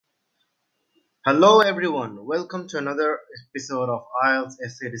Hello everyone, welcome to another episode of Ielts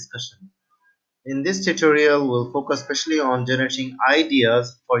essay discussion. In this tutorial, we'll focus especially on generating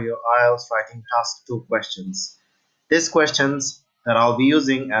ideas for your Ielts writing task 2 questions. These questions that I'll be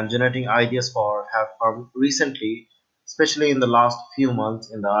using and generating ideas for have come recently, especially in the last few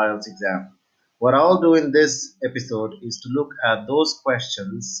months in the Ielts exam. What I'll do in this episode is to look at those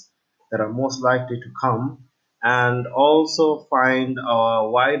questions that are most likely to come and also find a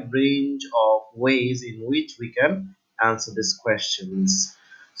wide range of ways in which we can answer these questions.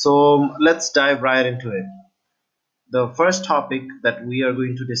 So let's dive right into it. The first topic that we are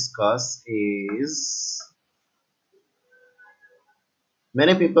going to discuss is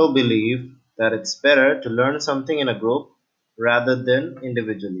many people believe that it's better to learn something in a group rather than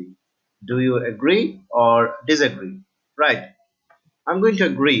individually. Do you agree or disagree? Right. I'm going to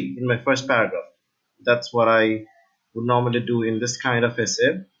agree in my first paragraph. That's what I would normally do in this kind of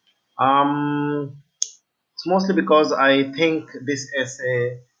essay. It's mostly because I think this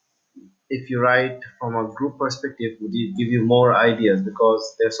essay, if you write from a group perspective, would give you more ideas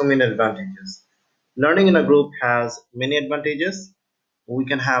because there are so many advantages. Learning in a group has many advantages. We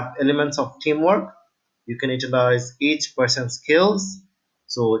can have elements of teamwork. You can utilize each person's skills.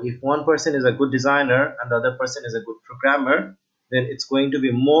 So if one person is a good designer and the other person is a good programmer, then it's going to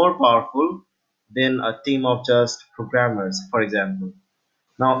be more powerful than a team of just programmers, for example.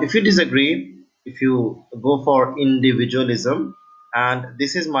 Now, if you disagree, if you go for individualism, and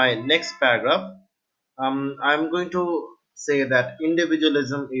this is my next paragraph, I'm going to say that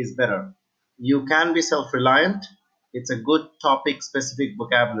individualism is better. You can be self reliant, it's a good topic specific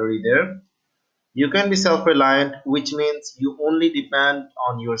vocabulary there. You can be self reliant, which means you only depend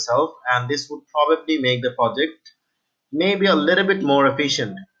on yourself, and this would probably make the project maybe a little bit more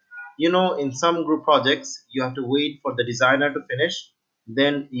efficient. In some group projects, you have to wait for the designer to finish,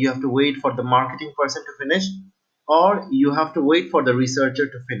 then you have to wait for the marketing person to finish, or you have to wait for the researcher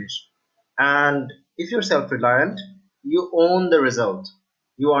to finish. And if you're self reliant, you own the result.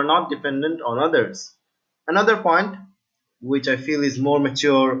 You are not dependent on others. Another point, which I feel is more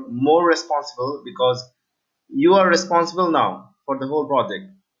mature, more responsible, because you are responsible now for the whole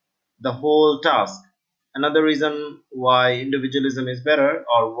project, the whole task. Another reason why individualism is better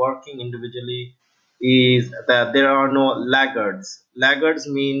or working individually is that there are no laggards. Laggards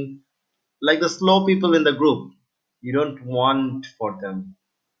mean like the slow people in the group. You don't want for them.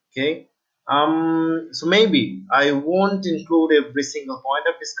 Okay. So maybe I won't include every single point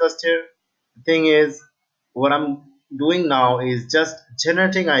I've discussed here. The thing is, what I'm doing now is just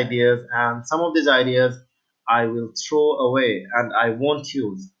generating ideas, and some of these ideas I will throw away and I won't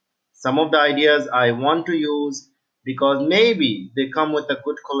use. Some of the ideas I want to use because maybe they come with a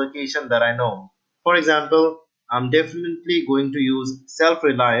good collocation that I know. For example, I'm definitely going to use self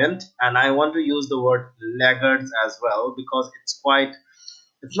reliant, and I want to use the word laggards as well because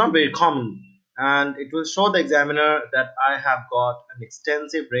it's not very common, and it will show the examiner that I have got an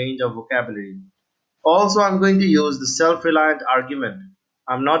extensive range of vocabulary. Also, I'm going to use the self-reliant argument.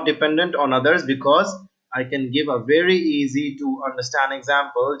 I'm not dependent on others because I can give a very easy to understand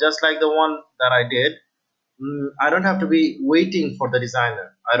example just like the one that I did. I don't have to be waiting for the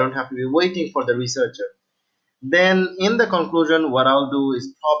designer. I don't have to be waiting for the researcher. Then in the conclusion, what I'll do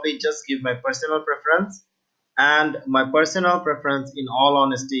is probably just give my personal preference. And my personal preference, in all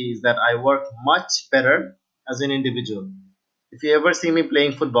honesty, is that I work much better as an individual. If you ever see me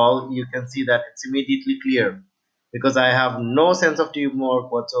playing football, you can see that it's immediately clear because I have no sense of teamwork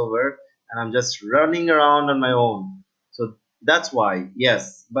whatsoever and I'm just running around on my own. So that's why,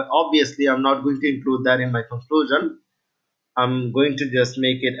 yes. But obviously, I'm not going to include that in my conclusion. I'm going to just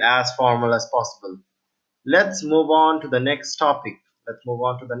make it as formal as possible. Let's move on to the next topic. Let's move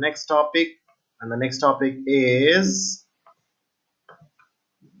on to the next topic. And the next topic is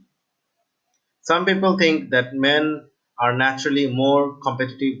some people think that men are naturally more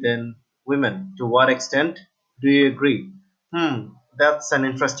competitive than women. To what extent do you agree? That's an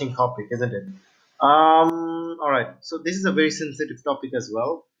interesting topic, isn't it? All right. So this is a very sensitive topic as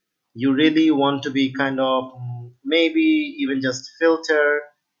well. You really want to be kind of maybe even just filter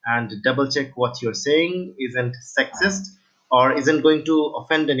and double check what you're saying isn't sexist or isn't going to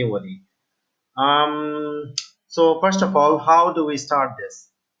offend anybody. So first of all, how do we start this?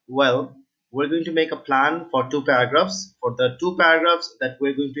 Well, we're going to make a plan for 2 paragraphs, for the 2 paragraphs that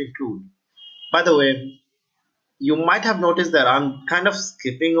we're going to include. By the way, you might have noticed that I'm kind of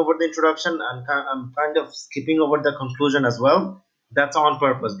skipping over the introduction and I'm kind of skipping over the conclusion as well. That's on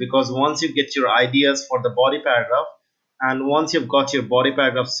purpose because once you get your ideas for the body paragraph and once you've got your body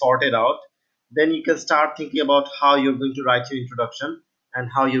paragraph sorted out, then you can start thinking about how you're going to write your introduction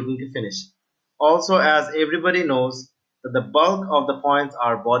and how you're going to finish. Also, as everybody knows, that the bulk of the points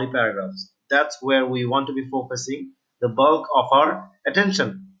are body paragraphs. That's where we want to be focusing the bulk of our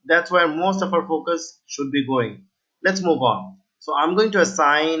attention. That's where most of our focus should be going. Let's move on. So I'm going to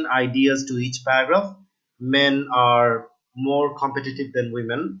assign ideas to each paragraph. Men are more competitive than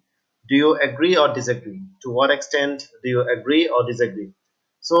women. Do you agree or disagree? To what extent do you agree or disagree?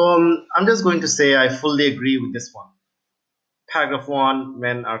 So I'm just going to say I fully agree with this one. Paragraph 1,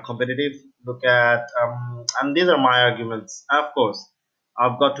 men are competitive. Look at, and these are my arguments. Of course,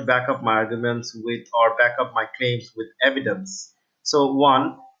 I've got to back up my arguments with, or back up my claims with evidence. So,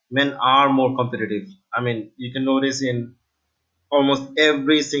 1, men are more competitive. I mean, you can notice in almost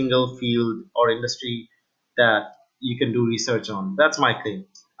every single field or industry that you can do research on. That's my claim.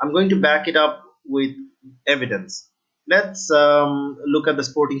 I'm going to back it up with evidence. Let's look at the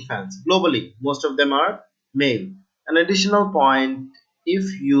sporting fans. Globally, most of them are male. An additional point,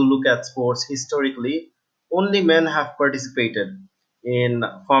 if you look at sports historically, only men have participated in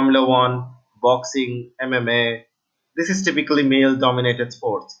Formula One, boxing, MMA. This is typically male dominated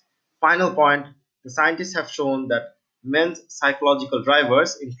sports. Final point, the scientists have shown that men's psychological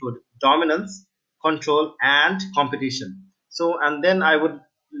drivers include dominance, control, and competition. So, and then I would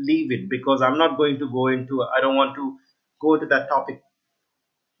leave it because I'm not going to go into, I don't want to go to that topic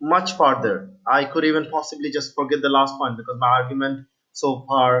much further. I could even possibly just forget the last point because my argument so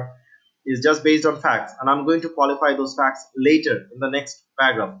far is just based on facts, and I'm going to qualify those facts later in the next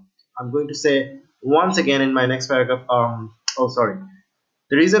paragraph. I'm going to say once again in my next paragraph, oh, sorry.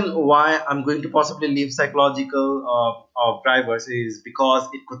 The reason why I'm going to possibly leave psychological of drivers is because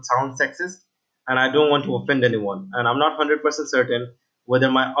it could sound sexist, and I don't want to offend anyone. And I'm not 100% certain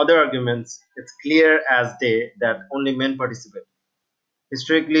whether my other arguments, it's clear as day that only men participate.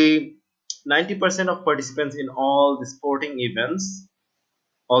 Historically, 90% of participants in all the sporting events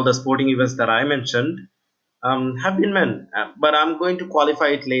that I mentioned, have been men. But I'm going to qualify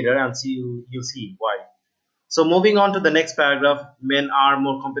it later and see you'll see why. So moving on to the next paragraph, men are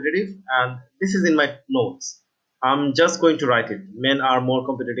more competitive, and this is in my notes. I'm just going to write it. Men are more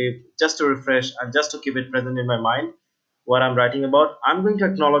competitive, just to refresh and just to keep it present in my mind what I'm writing about. I'm going to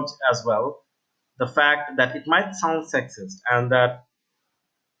acknowledge as well the fact that it might sound sexist, and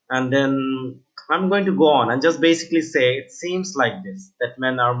then I'm going to go on and just basically say it seems like this, that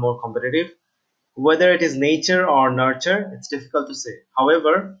men are more competitive. Whether it is nature or nurture, it's difficult to say.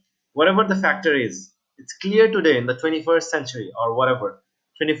 However, whatever the factor is, it's clear today in the 21st century or whatever,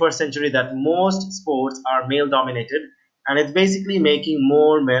 21st century, that most sports are male dominated, and it's basically making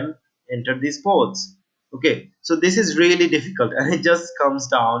more men enter these sports. Okay, so this is really difficult and it just comes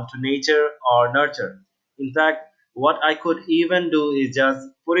down to nature or nurture. In fact, what I could even do is just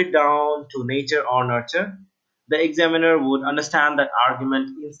put it down to nature or nurture. The examiner would understand that argument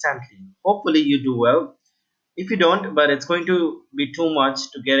instantly. Hopefully, you do well. If you don't, but it's going to be too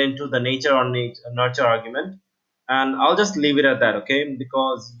much to get into the nature or nurture argument, and I'll just leave it at that, okay?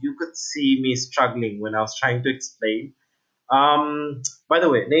 Because you could see me struggling when I was trying to explain. By the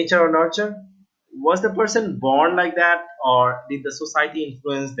way, nature or nurture? Was the person born like that, or did the society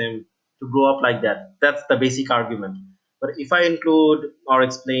influence them to grow up like that? That's the basic argument. But if I include or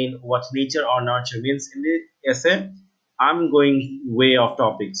explain what nature or nurture means in the essay, I'm going way off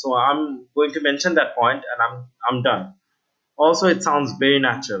topic. So I'm going to mention that point and I'm done. Also, it sounds very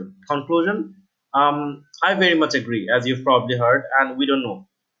natural. Conclusion, I very much agree, as you've probably heard, and we don't know.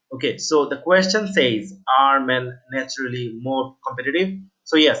 Okay, so the question says, are men naturally more competitive?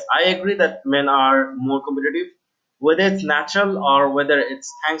 So, yes, I agree that men are more competitive. Whether it's natural or whether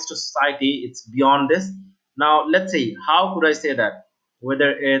it's thanks to society, it's beyond this. Now, let's see, how could I say that? Whether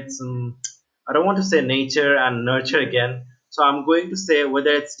it's, I don't want to say nature and nurture again. So, I'm going to say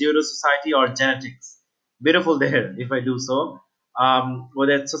whether it's due to society or genetics. Beautiful there, if I do so.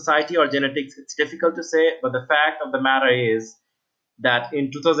 Whether it's society or genetics, it's difficult to say, but the fact of the matter is that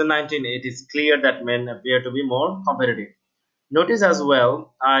in 2019, it is clear that men appear to be more competitive. Notice as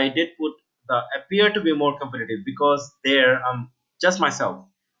well, I did put the appear to be more competitive because there, just myself,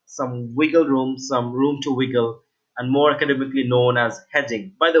 some wiggle room, some room to wiggle, and more academically known as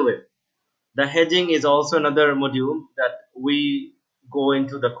hedging. By the way, the hedging is also another module that we go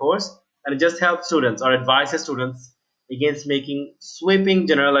into the course, and it just helps students or advises students against making sweeping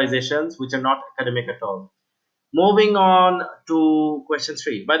generalizations which are not academic at all. Moving on to question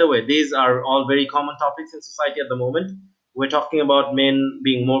 3. By the way, these are all very common topics in society at the moment. We're talking about men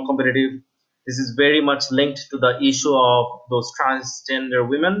being more competitive. This is very much linked to the issue of those transgender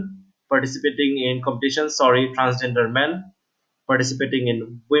women participating in competitions, sorry, transgender men participating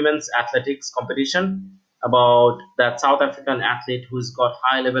in women's athletics competition, about that South African athlete who's got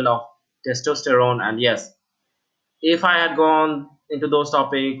high level of testosterone, and yes, if I had gone into those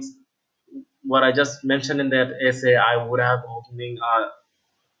topics, what I just mentioned in that essay, I would have opening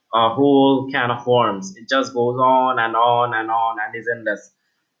a whole can of worms. It just goes on and on and on and is endless.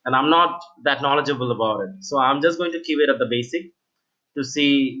 And I'm not that knowledgeable about it. So I'm just going to keep it at the basic to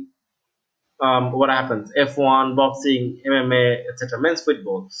see what happens. F1, boxing, MMA, etc., men's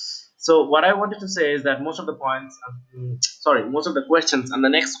football. So what I wanted to say is that most of the points, sorry, most of the questions and the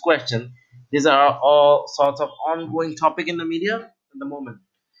next question, these are all sorts of ongoing topic in the media at the moment.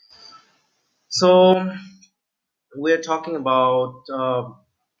 So we're talking about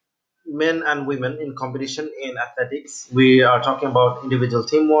men and women in competition in athletics. We are talking about individual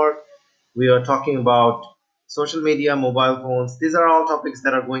teamwork. We are talking about social media, mobile phones. These are all topics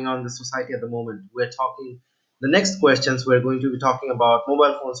that are going on in the society at the moment. We're talking the next questions. We're going to be talking about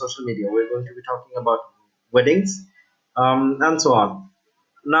mobile phones, social media. We're going to be talking about weddings, and so on.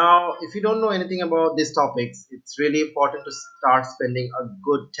 Now, if you don't know anything about these topics, it's really important to start spending a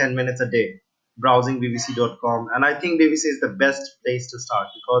good 10 minutes a day browsing bbc.com. And I think BBC is the best place to start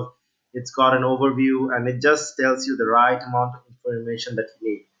because it's got an overview and it just tells you the right amount of information that you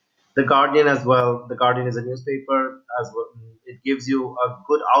need. The Guardian as well. The Guardian is a newspaper as well. It gives you a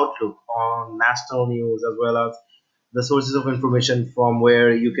good outlook on national news as well as the sources of information from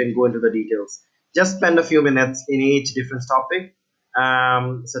where you can go into the details. Just spend a few minutes in each different topic,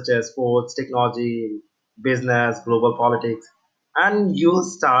 such as sports, technology, business, global politics, and you'll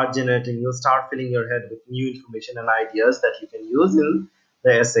start filling your head with new information and ideas that you can use in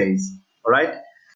the essays. All right.